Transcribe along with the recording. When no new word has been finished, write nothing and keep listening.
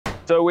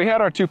So we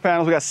had our 2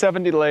 panels, we got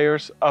 70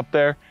 layers up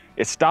there.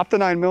 It stopped the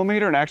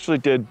 9mm and actually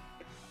did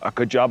a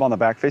good job on the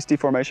back face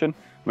deformation.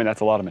 I mean,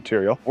 that's a lot of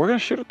material. We're gonna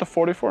shoot with the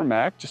 44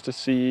 mag just to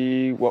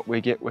see what we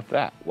get with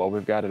that while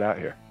we've got it out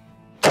here.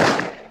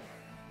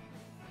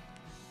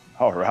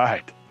 All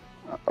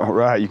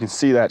right, you can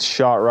see that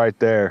shot right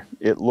there.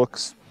 It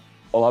looks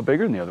a lot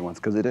bigger than the other ones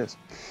because it is.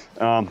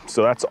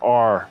 So that's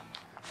our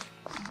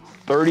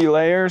 30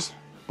 layers,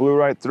 blew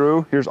right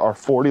through. Here's our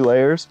 40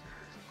 layers.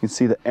 You can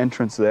see the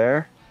entrance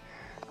there.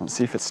 Let's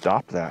see if it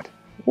stopped that.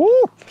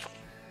 Woo!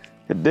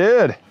 It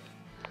did.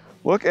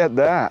 Look at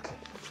that.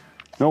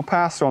 No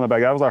pass-through on the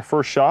back. That was our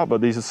first shot, but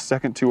these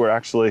second two are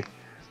actually,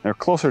 they're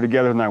closer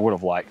together than I would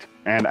have liked.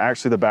 And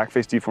actually the back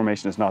face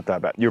deformation is not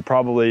that bad. You're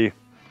probably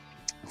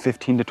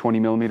 15 to 20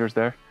 millimeters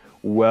there.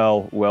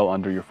 Well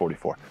under your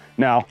 44.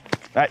 Now,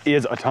 that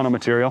is a ton of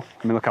material.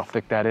 I mean, look how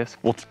thick that is.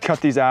 We'll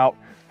cut these out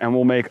and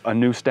we'll make a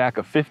new stack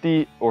of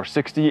 50 or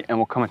 60 and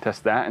we'll come and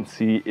test that and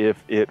see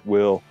if it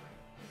will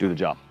do the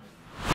job.